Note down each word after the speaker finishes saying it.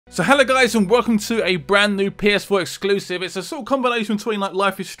So hello guys and welcome to a brand new PS4 exclusive. It's a sort of combination between like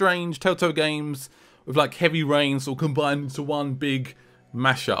Life is Strange, Telltale games with like Heavy Rain sort of combined into one big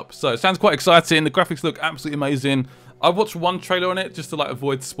mashup. So it sounds quite exciting. The graphics look absolutely amazing. I've watched one trailer on it just to like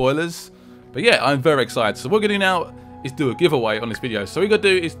avoid spoilers. But yeah, I'm very excited. So what we're going to do now is do a giveaway on this video. So what you're going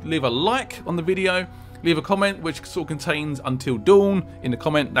to do is leave a like on the video, leave a comment which sort of contains Until Dawn in the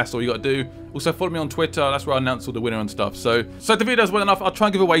comment. That's all you got to do. Also follow me on Twitter. That's where I announce all the winner and stuff. So if the video does well enough, I'll try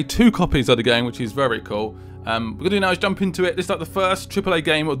and give away 2 copies of the game, which is very cool. What we're going to do now is jump into it. This is like the first AAA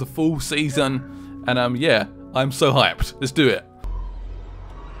game of the full season. And yeah, I'm so hyped. Let's do it.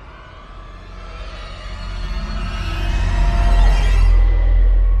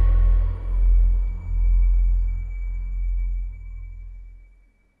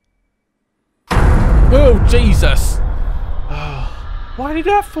 Oh, Jesus! Why did he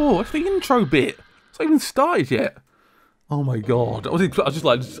do that for? It's the intro bit. It's not even started yet. Oh my god. I'm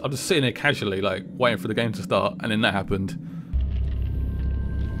just sitting there casually, like, waiting for the game to start, and then that happened.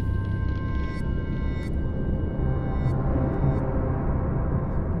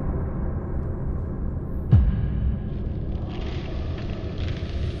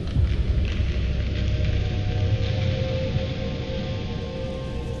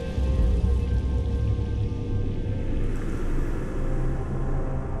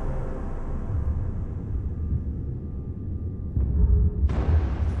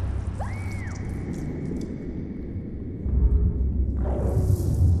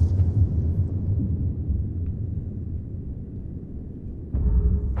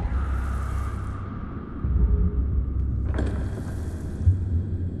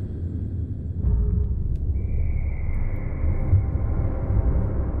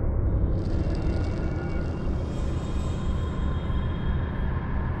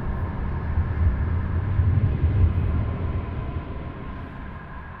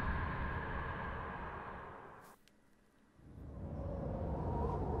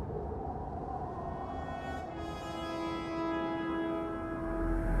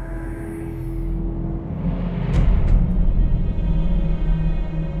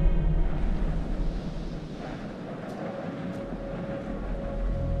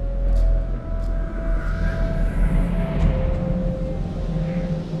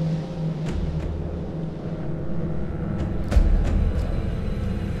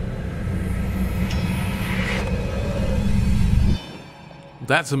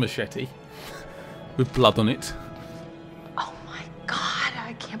 That's a machete with blood on it. Oh my god,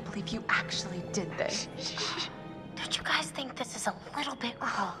 I can't believe you actually did this. Don't you guys think this is a little bit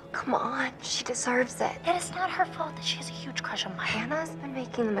cruel? Come on, she deserves it. It is not her fault that she has a huge crush on Mike. Hannah's been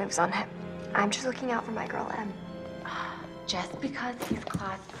making the moves on him. I'm just looking out for my girl, Em. Just because he's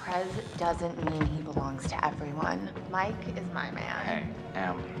class prez doesn't mean he belongs to everyone. Mike is my man.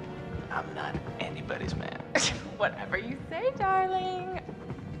 Hey, I'm not anybody's man. Whatever you say, darling.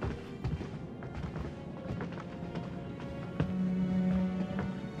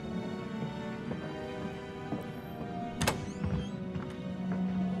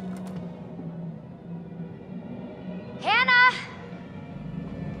 Hannah!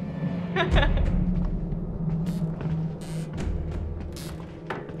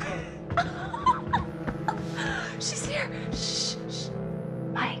 She's here. Shh, shh.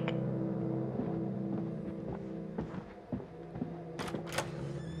 Mike.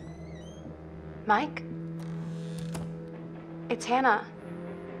 Mike? It's Hannah.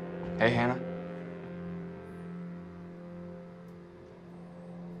 Hey, Hannah.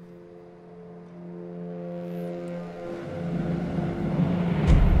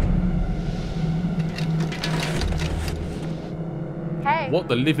 Hey. What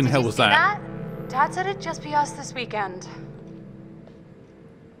the living hell was that? Dad said it'd just be us this weekend.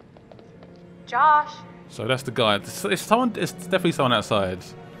 Josh. So that's the guy. It's someone. It's definitely someone outside.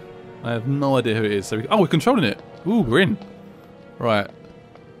 I have no idea who it is. So we're controlling it. Ooh, we're in. Right.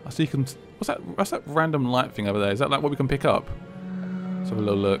 I see you can. What's that? What's that random light thing over there? Is that like what we can pick up? Let's have a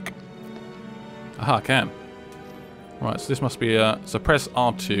little look. Aha, I can. Right. So this must be so press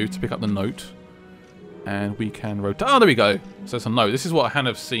R2 to pick up the note, and we can rotate. Oh, there we go. So it's a note. This is what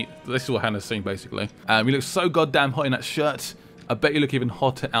Hannah's seen. This is what Hannah's seen basically. You look so goddamn hot in that shirt. I bet you look even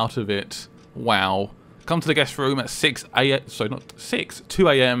hotter out of it. Wow. Come to the guest room at 6 a.m. Sorry, not 6. 2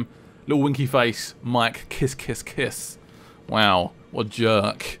 a.m. Little winky face. Mike, kiss, kiss, kiss. Wow. What a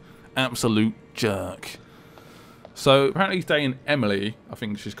jerk. Absolute jerk. So apparently he's dating Emily, I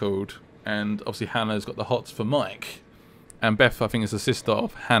think she's called. And obviously Hannah's got the hots for Mike. And Beth, I think, is the sister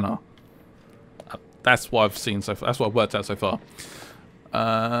of Hannah. That's what I've seen so far. That's what I've worked out so far.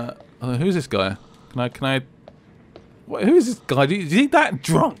 Who's this guy? Can I? Who is this guy? Is he that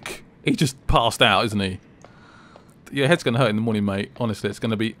drunk? He just passed out, isn't he? Your head's going to hurt in the morning, mate. Honestly, it's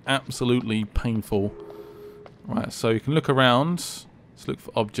going to be absolutely painful. Right, so you can look around. Let's look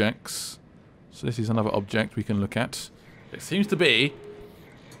for objects. So this is another object we can look at. It seems to be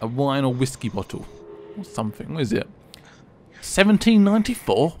a wine or whiskey bottle. Or something. What is it?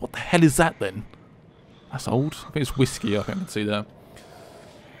 1794? What the hell is that then? That's old. I think it's whiskey, I think I can see there.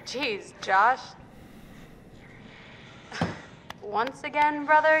 Jeez, Josh. Once again,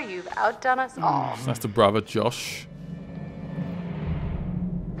 brother, you've outdone us all. So that's the brother, Josh.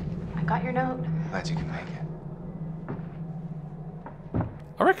 I got your note. Glad you can make it.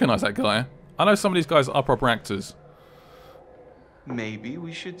 I recognise that guy. I know some of these guys are proper actors. Maybe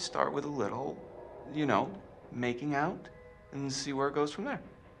we should start with a little, you know, making out and see where it goes from there.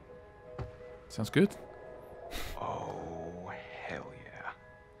 Sounds good. Oh, hell yeah.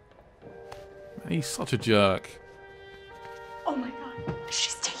 He's such a jerk. Oh my god.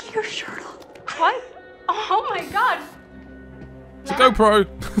 She's taking her shirt off. What? Oh my god. It's a GoPro.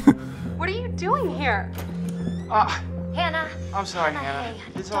 What are you doing here? Hannah. I'm sorry, Hannah, Hannah.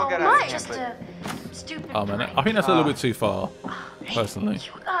 hey, This all got don't out of mind, hand, just but a stupid Oh man, prank. I think that's a little bit too far, personally.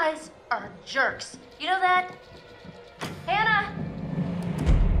 You guys are jerks. You know that? Hannah!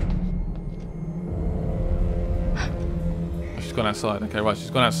 She's gone outside. Okay, right, she's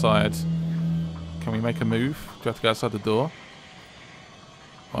gone outside. Can we make a move? Do we have to go outside the door?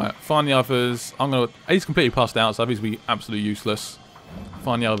 Right, find the others. He's completely passed out, so he's be absolutely useless.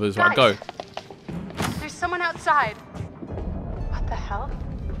 Find the others. Right, go. There's someone outside. What the hell?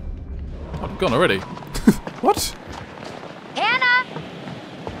 Oh, they've gone already. What? Hannah!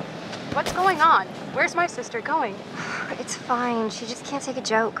 What's going on? Where's my sister going? It's fine. She just can't take a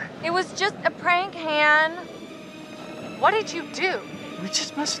joke. It was just a prank, Han. What did you do? we were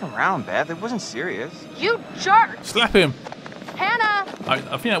just messing around, Beth. It wasn't serious. You jerk! Slap him. Hannah! I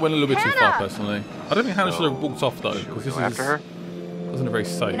think that went a little bit too far, Hannah! personally. I don't think Hannah should have walked off, though, because this Go after her? wasn't very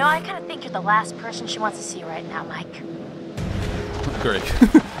safe. You know, I kind of think you're the last person she wants to see right now, Mike. Agree.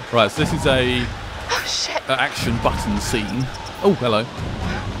 Right, so this is a Oh, shit. action button scene. Oh, hello.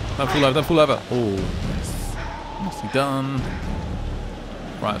 Don't fall over, don't fall over. Oh, nicely done.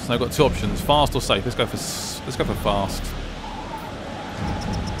 Right, so now I've got two options: fast or safe. Let's go for fast.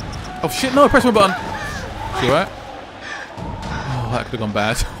 Oh shit! No, I pressed my button. You alright? Oh, that could have gone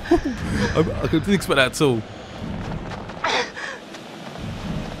bad. I didn't expect that at all.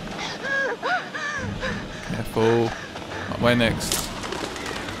 Careful. Right, where next?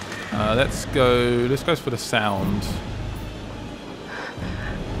 Let's go for the sound.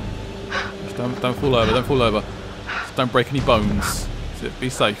 Just don't fall over. Don't fall over. Just don't break any bones. That's it. Be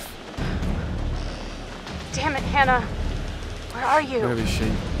safe. Damn it, Hannah. Where are you? Where is she?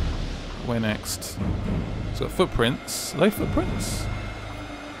 Where next? It's got footprints. Are they footprints?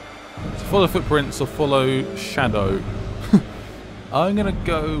 So follow footprints or follow shadow. I'm gonna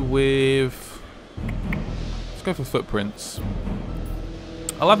go with. Let's go for footprints.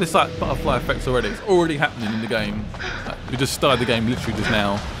 I love this like butterfly effects already. It's already happening in the game. We just started the game literally just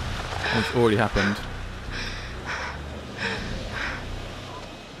now, and it's already happened.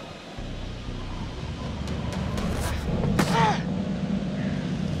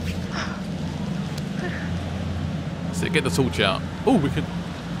 So get the torch out. Oh, we can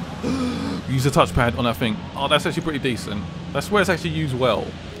use the touchpad on our thing. Oh, that's actually pretty decent. That's where it's actually used well.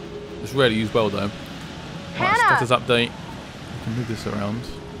 It's rarely used well though. Right, Hannah! status update. We can move this around.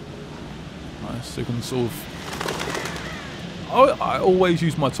 Nice, so you can sort of... I always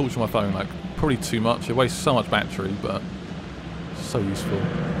use my torch on my phone, like, probably too much. It wastes so much battery, but it's so useful.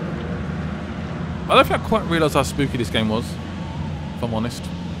 I don't think I quite realised how spooky this game was, if I'm honest.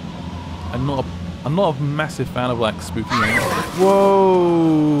 I'm not a massive fan of, like, spooky games.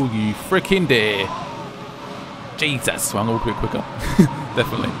 Whoa, you freaking dare. Jesus, well, I'm a little bit quicker.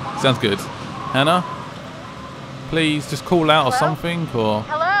 Definitely. Sounds good. Hannah? Please just call out or something, or...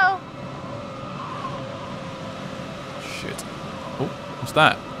 Hello? Shit. Oh, what's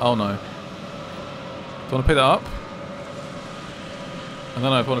that? Oh no. Do you want to pick that up? I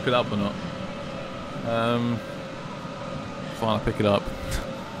don't know if I want to pick it up or not. Fine, I'll pick it up.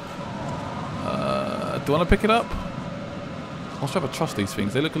 Do I want to pick it up? I'm not sure if I trust these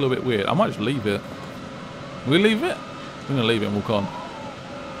things. They look a little bit weird. I might just leave it. Will we leave it? I'm going to leave it and walk on.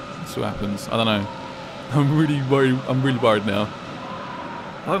 Let's see what happens. I don't know. I'm really worried. I'm really worried now.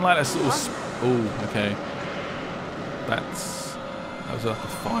 I don't like that sort of... Oh, okay. That was like a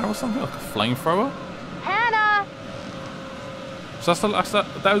fire or something? Like a flamethrower? Hannah! So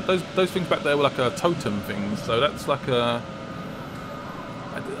those things back there were like a totem things. So that's like a...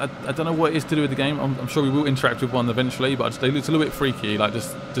 I I don't know what it is to do with the game. I'm sure we will interact with one eventually, but they look a little bit freaky, like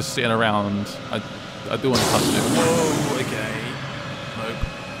just sitting around. I do want to touch it. Whoa, okay. Nope.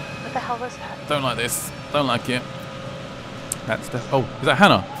 What the hell was that? Don't like this. Don't like it. That's the... Oh, is that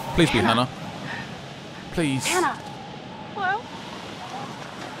Hannah? Please be Hannah. Please. Hannah. Hello?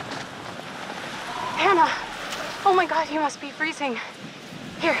 Hannah. Oh my god, you must be freezing.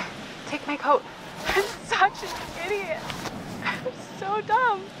 Here, take my coat. I'm such an idiot. I'm so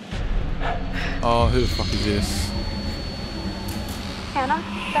dumb. Oh, who the fuck is this? Hannah,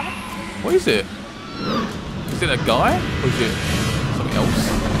 that? What is it? Is it a guy? Or is it something else?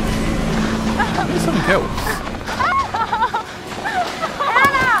 It's something else.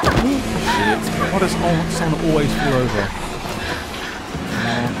 Hannah! Shit. Why does someone always fall over? I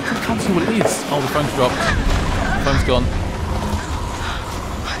can't see what it is. Oh, the phone's dropped. The phone's gone.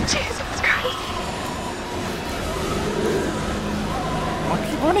 Jesus Christ. I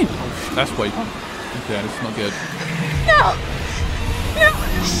keep running. Oh, that's way. Okay, this is not good. No! No!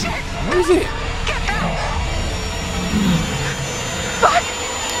 Shit! What is it? Get out! Fuck!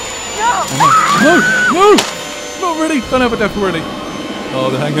 No! No! No! Not ready! Don't have a death already. Oh,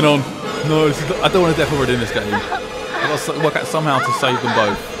 they're hanging on. No, this is not, I don't want a death already in this game. I've got to work out somehow to save them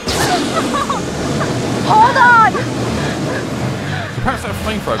both. Hold on! Perhaps that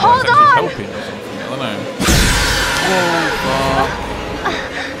flamethrower is Hold actually on! helping or something. I don't know. Whoa, fuck.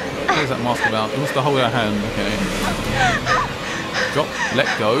 What is that mask about? It wants to hold our hand. Okay. Drop. Let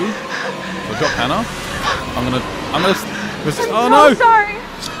go. So drop Hannah. I'm gonna resist. Oh I'm no! so sorry.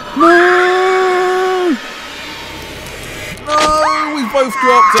 No! No! We both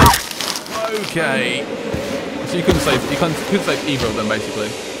dropped it. Okay. So you couldn't save either of them basically.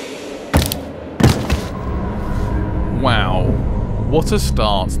 Wow. What a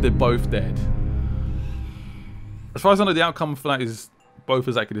start. They're both dead. As far as I know, the outcome for that is both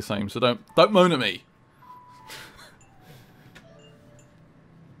exactly the same, so don't moan at me.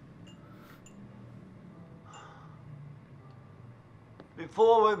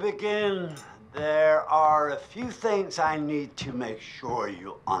 Before we begin, there are a few things I need to make sure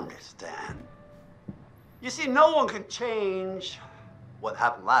you understand. You see, no one can change what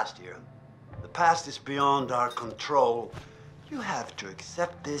happened last year. The past is beyond our control. You have to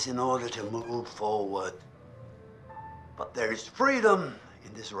accept this in order to move forward. But there is freedom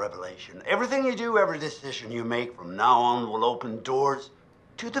in this revelation. Everything you do, every decision you make from now on will open doors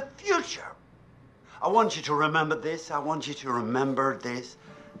to the future. I want you to remember this. I want you to remember this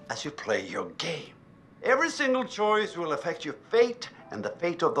as you play your game. Every single choice will affect your fate and the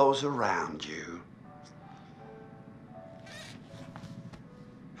fate of those around you.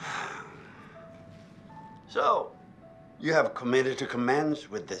 So, you have committed to commence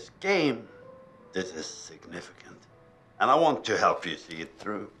with this game. This is significant, and I want to help you see it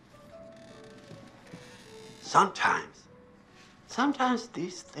through. Sometimes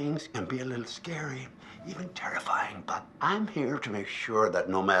these things can be a little scary, even terrifying, but I'm here to make sure that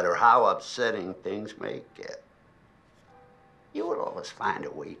no matter how upsetting things may get, you will always find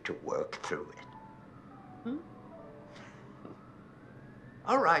a way to work through it.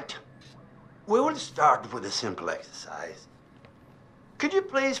 All right. We will start with a simple exercise. Could you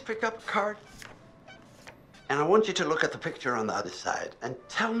please pick up a card? And I want you to look at the picture on the other side and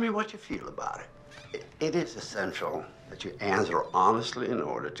tell me what you feel about it. It is essential that you answer honestly in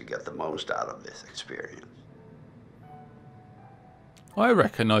order to get the most out of this experience. I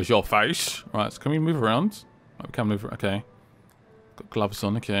recognise your face. Right, so can we move around? Right, we can move. Okay. Got gloves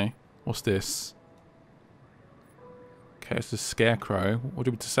on. Okay. What's this? Okay, it's a scarecrow. What do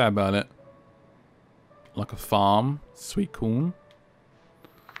you want to say about it? Like a farm. Sweet corn.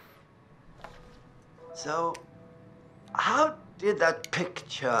 So, how did that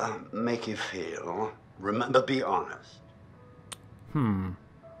picture make you feel? Remember, be honest.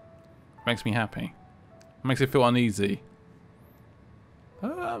 Makes me happy. Makes it feel uneasy.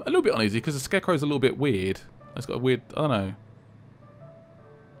 A little bit uneasy because the scarecrow's a little bit weird. It's got a weird... I don't know.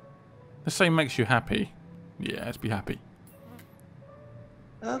 Let's say makes you happy. Yeah, let's be happy.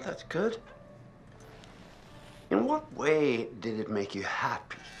 Oh, that's good. In what way did it make you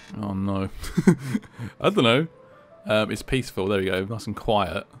happy? Oh no. I don't know. It's peaceful. There we go. Nice and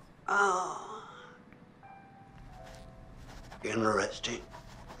quiet. Oh. Interesting.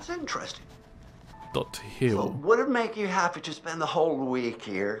 It's interesting. Dr. So Hill. would it make you happy to spend the whole week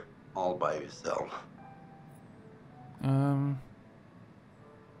here all by yourself? I'd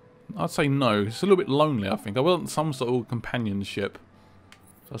say no. It's a little bit lonely, I think. I want some sort of companionship.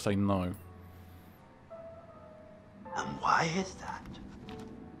 So I'd say no. And why is that?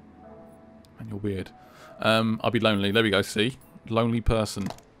 Man, you're weird. I'll be lonely. There we go, see? Lonely person.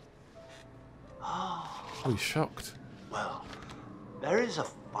 Oh, he's shocked. Well, there is a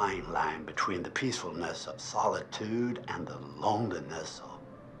fine line between the peacefulness of solitude and the loneliness of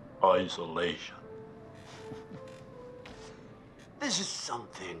isolation. This is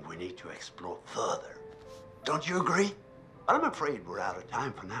something we need to explore further. Don't you agree? But I'm afraid we're out of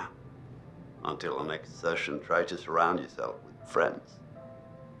time for now. Until the next session, try to surround yourself with friends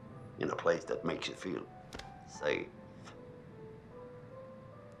in a place that makes you feel safe.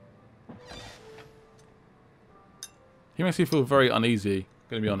 He makes me feel very uneasy,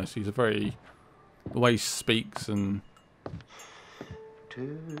 gonna be honest. He's a very... the way he speaks and... yeah,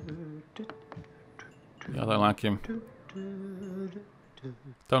 I don't like him.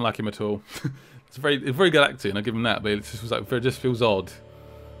 Don't like him at all. It's very good acting, I give him that, but it just was like, it just feels odd.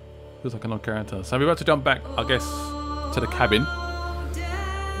 Feels like an odd character. So we're about to jump back, I guess, to the cabin.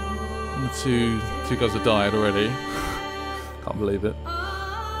 And the two girls have died already. Can't believe it.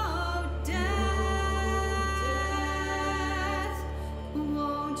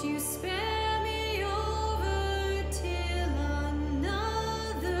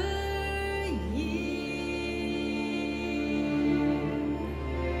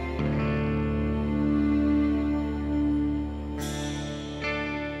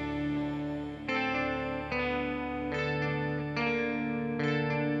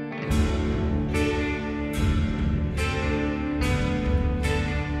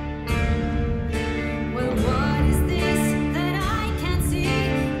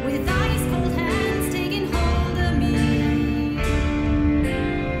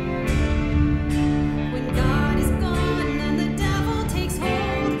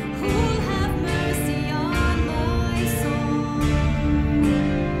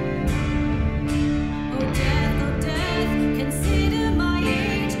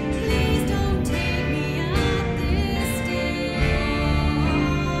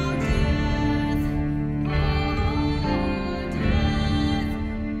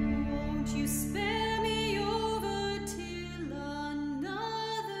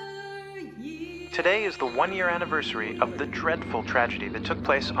 Today is the one-year anniversary of the dreadful tragedy that took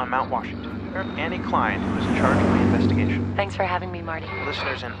place on Mount Washington. Annie Klein, who was in charge of the investigation. Thanks for having me, Marty.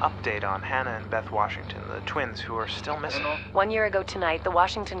 Listeners, an update on Hannah and Beth Washington, the twins who are still missing. 1 year ago tonight, the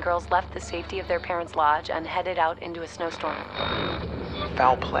Washington girls left the safety of their parents' lodge and headed out into a snowstorm.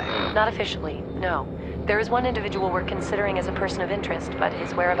 Foul play. Not officially, no. There is one individual we're considering as a person of interest, but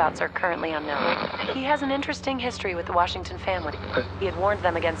his whereabouts are currently unknown. He has an interesting history with the Washington family. He had warned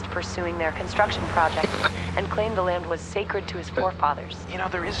them against pursuing their construction project and claimed the land was sacred to his forefathers. You know,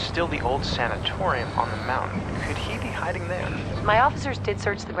 there is still the old sanatorium on the mountain. Could he be hiding there? My officers did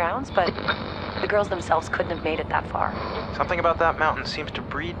search the grounds, but the girls themselves couldn't have made it that far. Something about that mountain seems to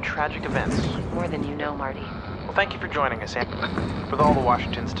breed tragic events. More than you know, Marty. Well, thank you for joining us, Annie. With all the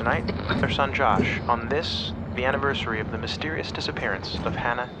Washingtons tonight, their son Josh, on this, the anniversary of the mysterious disappearance of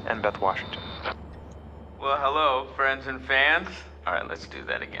Hannah and Beth Washington. Well, hello, friends and fans. All right, let's do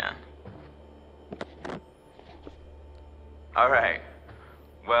that again. All right.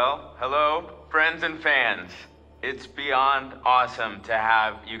 Well, hello, friends and fans. It's beyond awesome to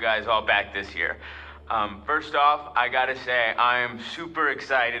have you guys all back this year. First off, I gotta say, I am super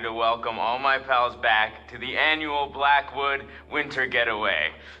excited to welcome all my pals back to the annual Blackwood Winter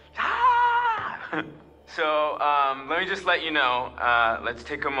Getaway. Ah! So, let me just let you know, let's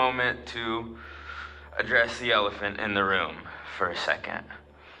take a moment to address the elephant in the room for a second.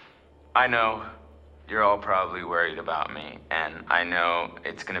 I know you're all probably worried about me, and I know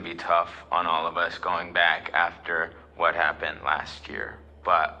it's gonna be tough on all of us going back after what happened last year,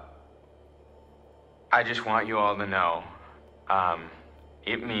 but I just want you all to know,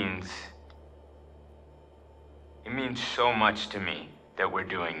 it means so much to me that we're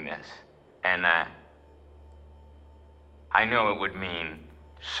doing this, and I know it would mean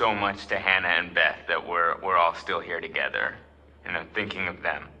so much to Hannah and Beth that we're all still here together, and I'm thinking of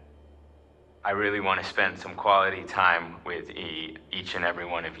them. I really want to spend some quality time with each and every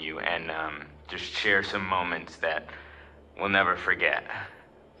one of you, and just share some moments that we'll never forget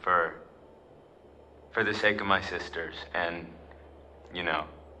for the sake of my sisters, and, you know.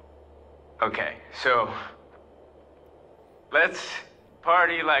 Okay, so let's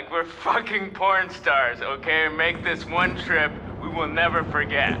party like we're fucking porn stars, okay? Make this one trip we will never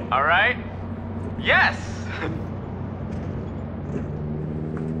forget, all right? Yes!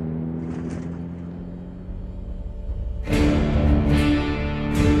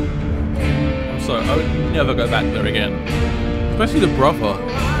 I'm sorry, I would never go back there again. Especially the brother.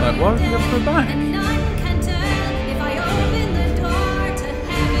 Like, why would you ever go back?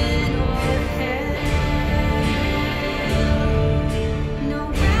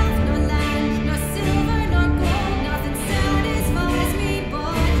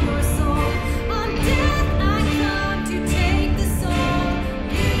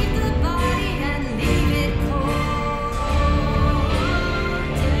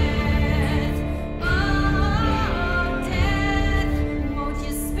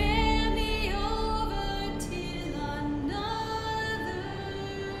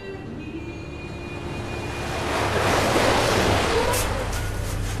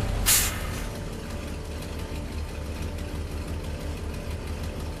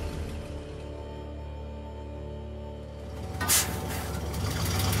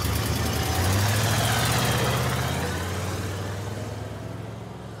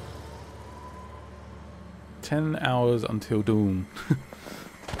 10 hours until dawn.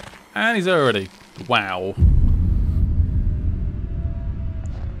 And he's there already. Wow.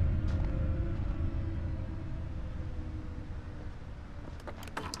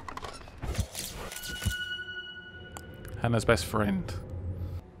 Hannah's best friend.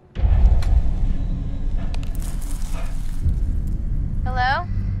 Hello?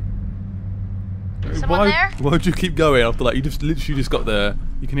 Someone there? Why'd you keep going after like you just literally just got there?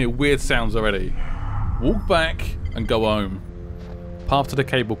 You can hear weird sounds already. Walk back and go home. Path to the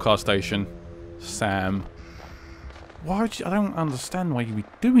cable car station. Sam. Why would you, I don't understand why you'd be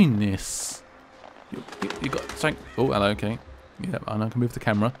doing this. You got something. Oh, hello, okay. Yeah, I know I can move the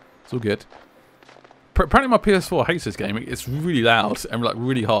camera. It's all good. Apparently my PS4 hates this game. It's really loud and like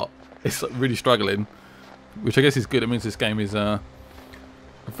really hot. It's like really struggling. Which I guess is good. It means this game is a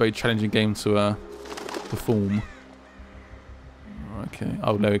very challenging game to perform. Okay.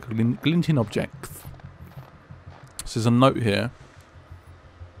 Oh, there we go. Glinting objects. So there's a note here.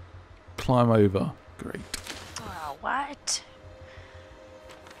 Climb over. Great. Oh, what?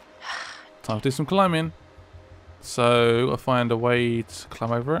 Time to do some climbing. So I'll find a way to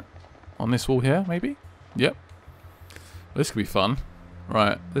climb over it. On this wall here, maybe? Yep. This could be fun.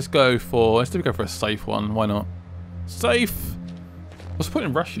 Right, let's go for a safe one. Why not? Safe! What's the point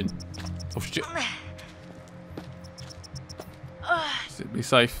in rushing? Oh shit. Be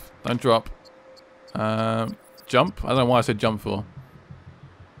safe. Don't drop. Jump? I don't know why I said jump for.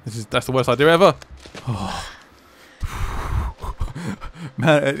 That's the worst idea ever. Oh.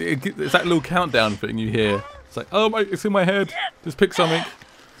 Man, it's that little countdown thing you hear. It's like, oh my, it's in my head. Just pick something.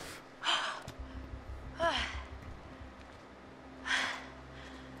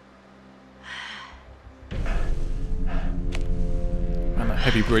 Man, that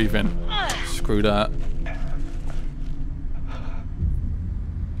heavy breathing. Screw that.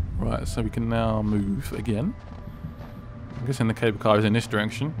 Right, so we can now move again. I'm guessing the cable car is in this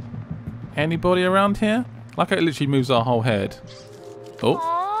direction. Anybody around here? Like it literally moves our whole head. Oh,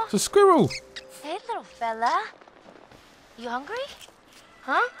 Aww. It's a squirrel. Hey, little fella. You hungry?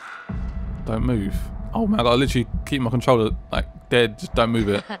 Huh? Don't move. Oh man, I gotta literally keep my controller like dead. Just don't move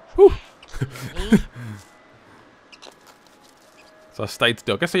it. Whew. So I stayed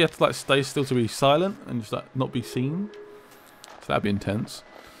still. I guess you have to like stay still to be silent and just like not be seen. So that'd be intense.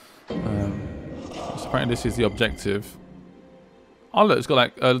 So apparently this is the objective. Oh look, it's got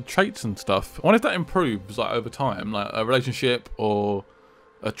like traits and stuff. I wonder if that improves like over time, like a relationship or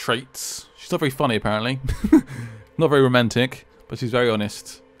traits. She's not very funny apparently. Not very romantic, but she's very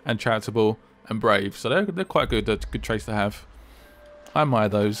honest and charitable and brave. So they're quite good. They're good traits to have. I admire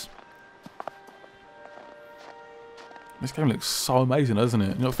those. This game looks so amazing, doesn't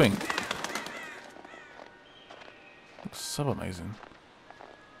it? You don't think? Looks so amazing.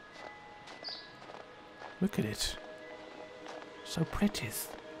 Look at it. So pretty.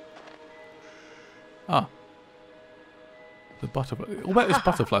 Ah. The butterfly. All about this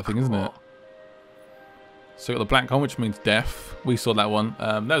butterfly thing, isn't it? So we got the black one, which means death. We saw that one.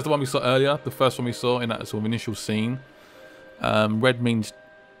 That was the one we saw earlier. The first one we saw in that sort of initial scene. Red means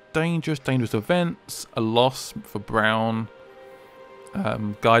dangerous events. A loss for brown.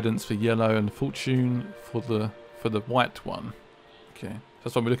 Guidance for yellow, and fortune for the white one. Okay,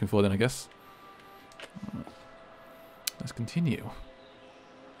 that's what we're looking for then, I guess. Let's continue.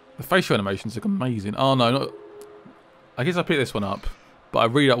 The facial animations look amazing. Oh no, not. I guess I picked this one up, but I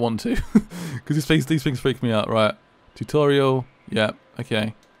really don't want to because these things freak me out. Right, tutorial. Yeah,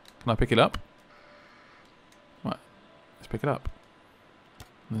 okay. Can I pick it up? Right, let's pick it up.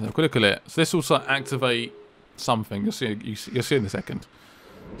 Let's have a quick look at it. So this will also activate something. You'll see in a second.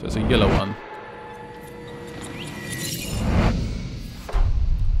 So it's a yellow one.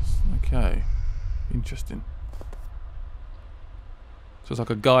 Okay, interesting. So it's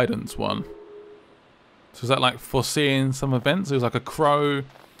like a guidance one. So is that like foreseeing some events? It was like a crow,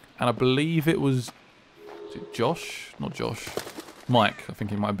 and I believe it was. Is it Josh? Not Josh. Mike, I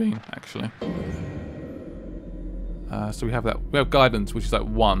think it might have been actually. So we have that. We have guidance, which is like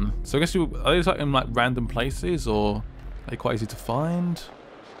 1. So I guess are these like in like random places, or are they quite easy to find?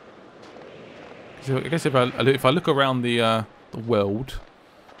 I guess if I look around the world,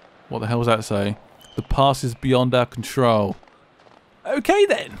 what the hell does that say? The past is beyond our control. Okay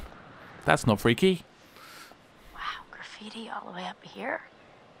then. That's not freaky. Wow, graffiti all the way up here.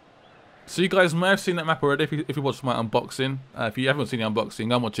 So you guys may have seen that map already if you watched my unboxing. If you haven't seen the unboxing,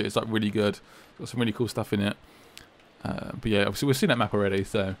 go and watch it. It's like really good. It's got some really cool stuff in it. But yeah, obviously we've seen that map already,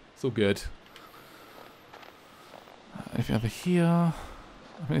 so it's all good. Anything over here? I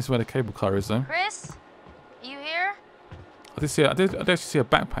think this is where the cable car is though. Chris? You here? I did actually see a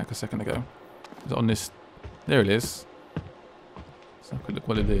backpack a second ago. Is it on this There it is. Let's have a quick look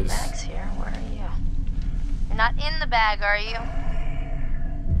what it is. Bag's here. Where are you? You're not in the bag, are you?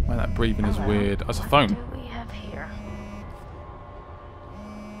 Man, that breathing is Hello. weird. That's a What phone. do we have here?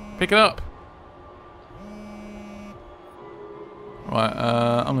 Pick it up. Right,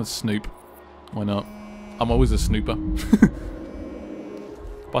 I'm gonna snoop. Why not? I'm always a snooper.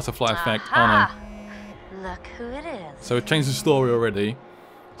 Butterfly effect. Oh Aha! Look who it is. no. So it changed the story already.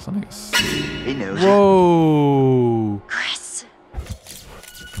 Something. He knows. Whoa! Chris!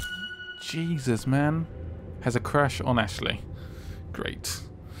 Jesus, man. Has a crush on Ashley. Great.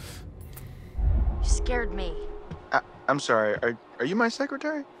 You scared me. I'm sorry, are you my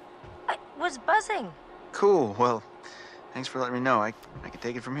secretary? I was buzzing. Cool, well, thanks for letting me know. I can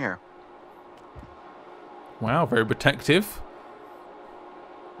take it from here. Wow, very protective.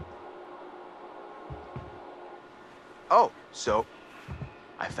 Oh, so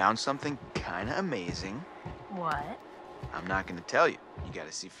I found something kind of amazing. What? I'm not going to tell you. You got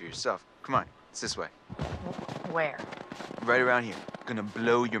to see for yourself. Come on, it's this way. Where? Right around here. Gonna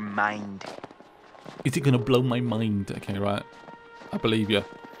blow your mind. Is it gonna blow my mind? Okay, right. I believe you.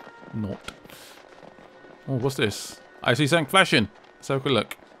 Not. Oh, what's this? I see something flashing. Let's have a quick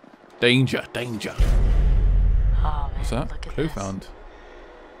look. Danger, danger. Oh man, What's that? look at Clue this. found.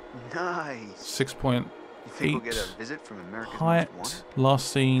 Nice. 6.8 You think we'll get a visit from America's Most height. Wanted?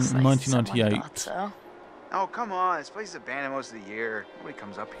 Last seen Looks like someone 1998. thought so. Oh, come on. This place is abandoned most of the year. Nobody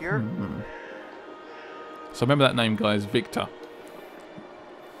comes up here. So remember that name, guys. Victor.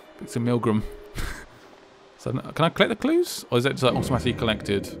 Victor Milgram. So can I collect the clues, or is it just like automatically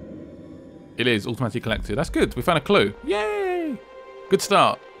collected? It is automatically collected. That's good. We found a clue. Yay! Good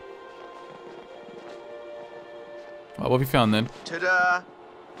start. Right, what have you found then? Ta-da!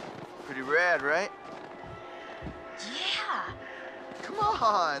 Pretty rad, right? Yeah. Come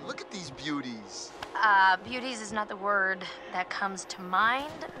on, look at these beauties. Beauties is not the word that comes to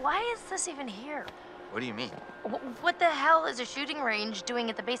mind. Why is this even here? What do you mean? What the hell is a shooting range doing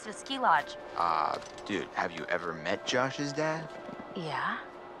at the base of a ski lodge? Dude, have you ever met Josh's dad? Yeah?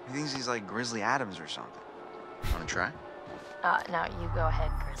 He thinks he's like Grizzly Adams or something. Wanna try? No, you go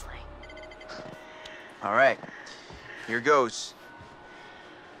ahead, Grizzly. All right, here goes.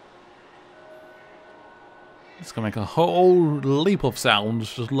 It's gonna make a whole leap of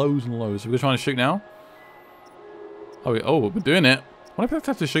sounds, just loads and loads. Are we trying to shoot now? Oh, we're doing it. What if I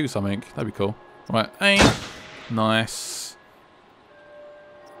have to shoot something? That'd be cool. Right, aim. Nice.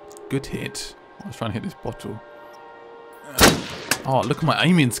 Good hit. I was trying to hit this bottle. Oh, look at my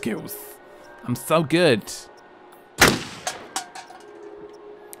aiming skills. I'm so good.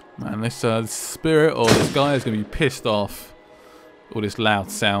 Man, this spirit or this guy is gonna be pissed off. All this loud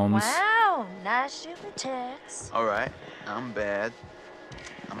sounds. Wow, nice shooting ticks. All right, I'm bad.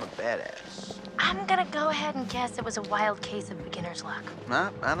 I'm a badass. I'm gonna go ahead and guess it was a wild case of beginner's luck. Nah,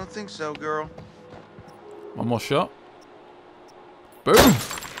 I don't think so, girl. One more shot. Boom.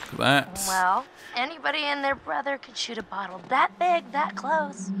 Look at that. Well, anybody and their brother could shoot a bottle that big, that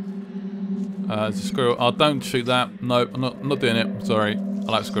close. There's a squirrel. Oh, don't shoot that. Nope, I'm not doing it. I'm sorry.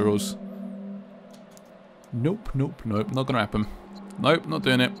 I like squirrels. Nope. Not gonna happen. Nope, not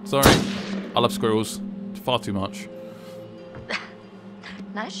doing it. Sorry. I love squirrels. Far too much.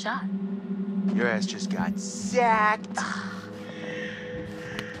 Nice shot. Your ass just got sacked.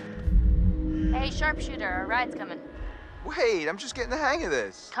 Hey, sharpshooter, a ride's coming. Wait, I'm just getting the hang of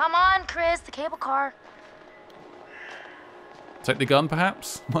this. Come on, Chris, the cable car. Take the gun,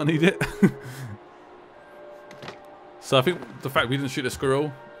 perhaps? Might need it. So I think the fact we didn't shoot a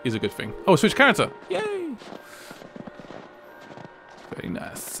squirrel is a good thing. Oh, switch character. Yay! Very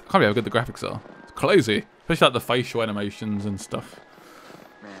nice. I can't believe how good the graphics are. It's crazy. Especially like the facial animations and stuff.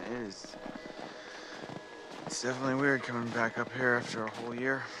 Man, it is. It's definitely weird coming back up here after a whole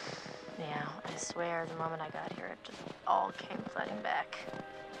year. Yeah, I swear the moment I got here, it just all came flooding back.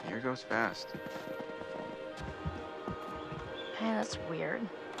 Year goes fast. Hey, that's weird.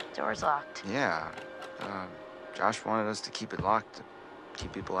 Door's locked. Yeah. Josh wanted us to keep it locked to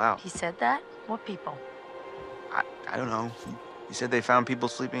keep people out. He said that? What people? I don't know. He said they found people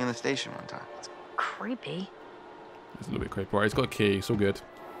sleeping in the station one time. It's creepy. It's a little bit creepy. Right, he's got a key. It's all good.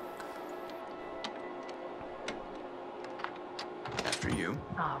 After you.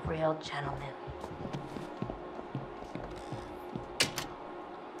 Oh, real gentleman.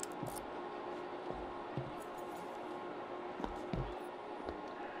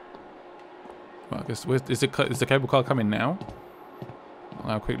 Well, I guess is the cable car coming now? I'll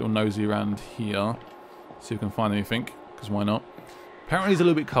have a quick little nosy around here. See if we can find anything. Because why not? Apparently it's a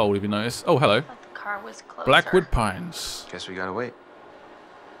little bit cold, if you notice. Oh, hello. I thought the car was closer. Blackwood Pines. Guess we gotta wait.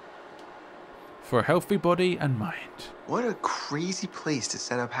 for a healthy body and mind. What a crazy place to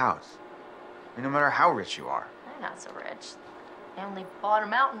set up house. I mean, no matter how rich you are. They're not so rich. They only bought a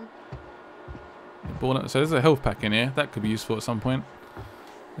mountain. So there's a health pack in here. That could be useful at some point.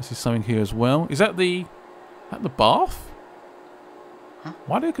 This is something here as well. Is that the bath? Huh?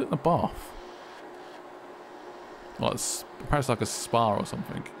 Why do they get the bath? Well, it's perhaps like a spa or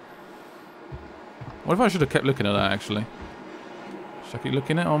something. What if I should have kept looking at that actually? Should I keep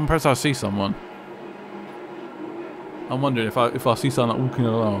looking at it? Perhaps I'll see someone. I'm wondering if I see someone like walking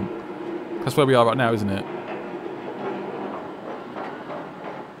along. That's where we are right now, isn't it?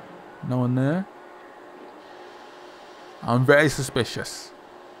 No one there? I'm very suspicious.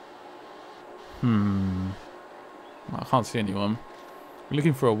 I can't see anyone. We're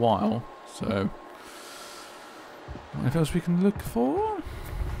looking for a while, so... What else we can look for?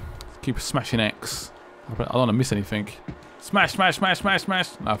 Keep smashing X. I don't want to miss anything. Smash, smash, smash, smash, smash.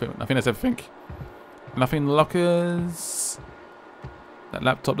 No, I think that's everything. Nothing in the lockers. That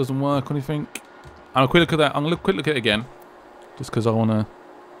laptop doesn't work or anything. I'll quick look at that. I'm gonna quick look at it again, just because I wanna.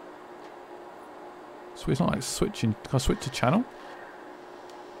 So it's not like switching. Can I switch to channel?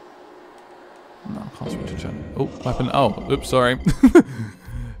 No, I can't switch to channel. Oh, what happened? Oh, oops, sorry.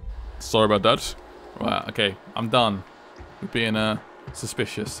 Sorry about that. Right, okay, I'm done with being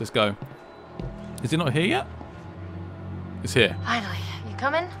suspicious. Let's go. Is it not here yet? It's here. Finally. You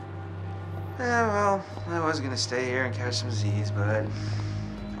coming? Yeah, well, I was gonna stay here and catch some Z's, but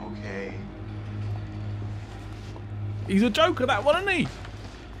okay. He's a joker, that one, isn't he?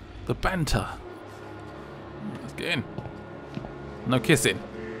 The banter. Let's get in. No kissing.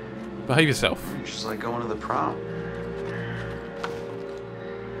 Behave yourself. It's just like going to the prom.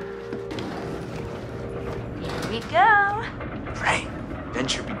 Here we go. Right.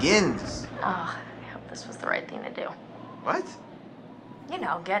 Adventure begins. Oh, I hope this was the right thing to do. What? You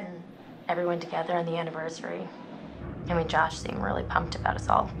know, getting everyone together on the anniversary. I mean, Josh seemed really pumped about us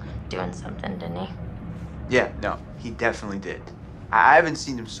all doing something, didn't he? Yeah, no, he definitely did. I haven't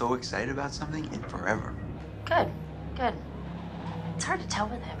seen him so excited about something in forever. Good, good. It's hard to tell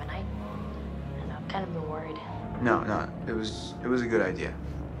with him, and I've kind of been worried. No, it was a good idea.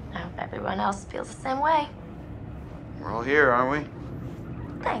 I hope everyone else feels the same way. We're all here, aren't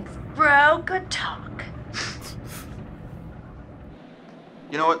we? Thanks, bro. Good talk.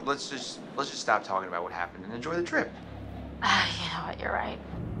 You know what? Let's just stop talking about what happened and enjoy the trip. You know what? You're right.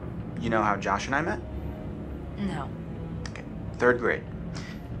 You know how Josh and I met? No. Okay, 3rd grade.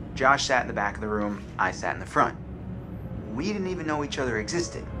 Josh sat in the back of the room, I sat in the front. We didn't even know each other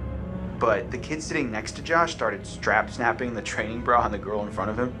existed. But the kid sitting next to Josh started strap-snapping the training bra on the girl in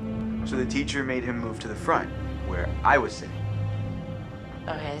front of him. So the teacher made him move to the front, where I was sitting.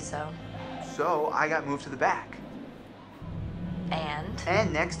 Okay, so? So I got moved to the back.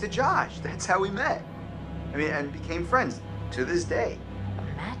 And next to Josh. That's how we met. I mean, and became friends to this day. A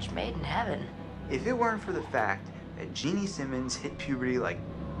match made in heaven. If it weren't for the fact that Jeannie Simmons hit puberty like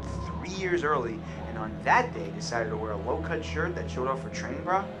 3 years early, and on that day decided to wear a low-cut shirt that showed off her training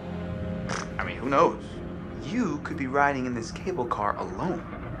bra, I mean, who knows? You could be riding in this cable car alone.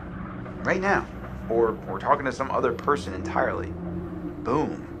 Right now. Or talking to some other person entirely.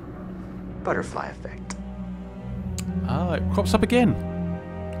 Boom. Butterfly effect. Ah, it crops up again.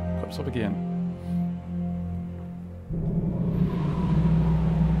 Crops up again.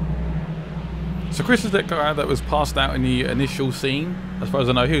 So Chris is that guy that was passed out in the initial scene. As far as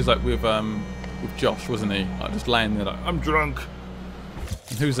I know, he was like with Josh, wasn't he? Like just laying there like, I'm drunk.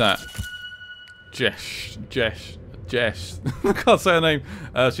 And who's that? Jess. I can't say her name.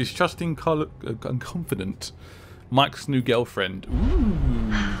 She's trusting and confident. Mike's new girlfriend. Ooh.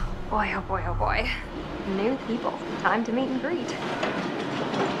 Boy, oh boy, oh boy. New people. Time to meet and greet.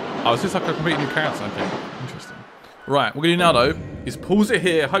 Oh, is this like a completely new character? Okay, interesting. Right, what we're going to do now, though, is pause it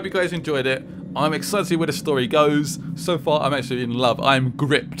here. Hope you guys enjoyed it. I'm excited to see where the story goes. So far, I'm actually in love. I'm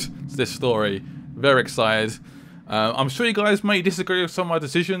gripped to this story. Very excited. I'm sure you guys may disagree with some of my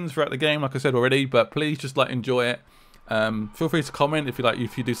decisions throughout the game, like I said already, but please just enjoy it. Feel free to comment if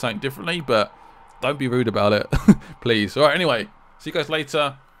you do something differently, but don't be rude about it, please. All right, anyway, see you guys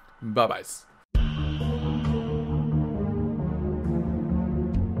later. Bye-bye.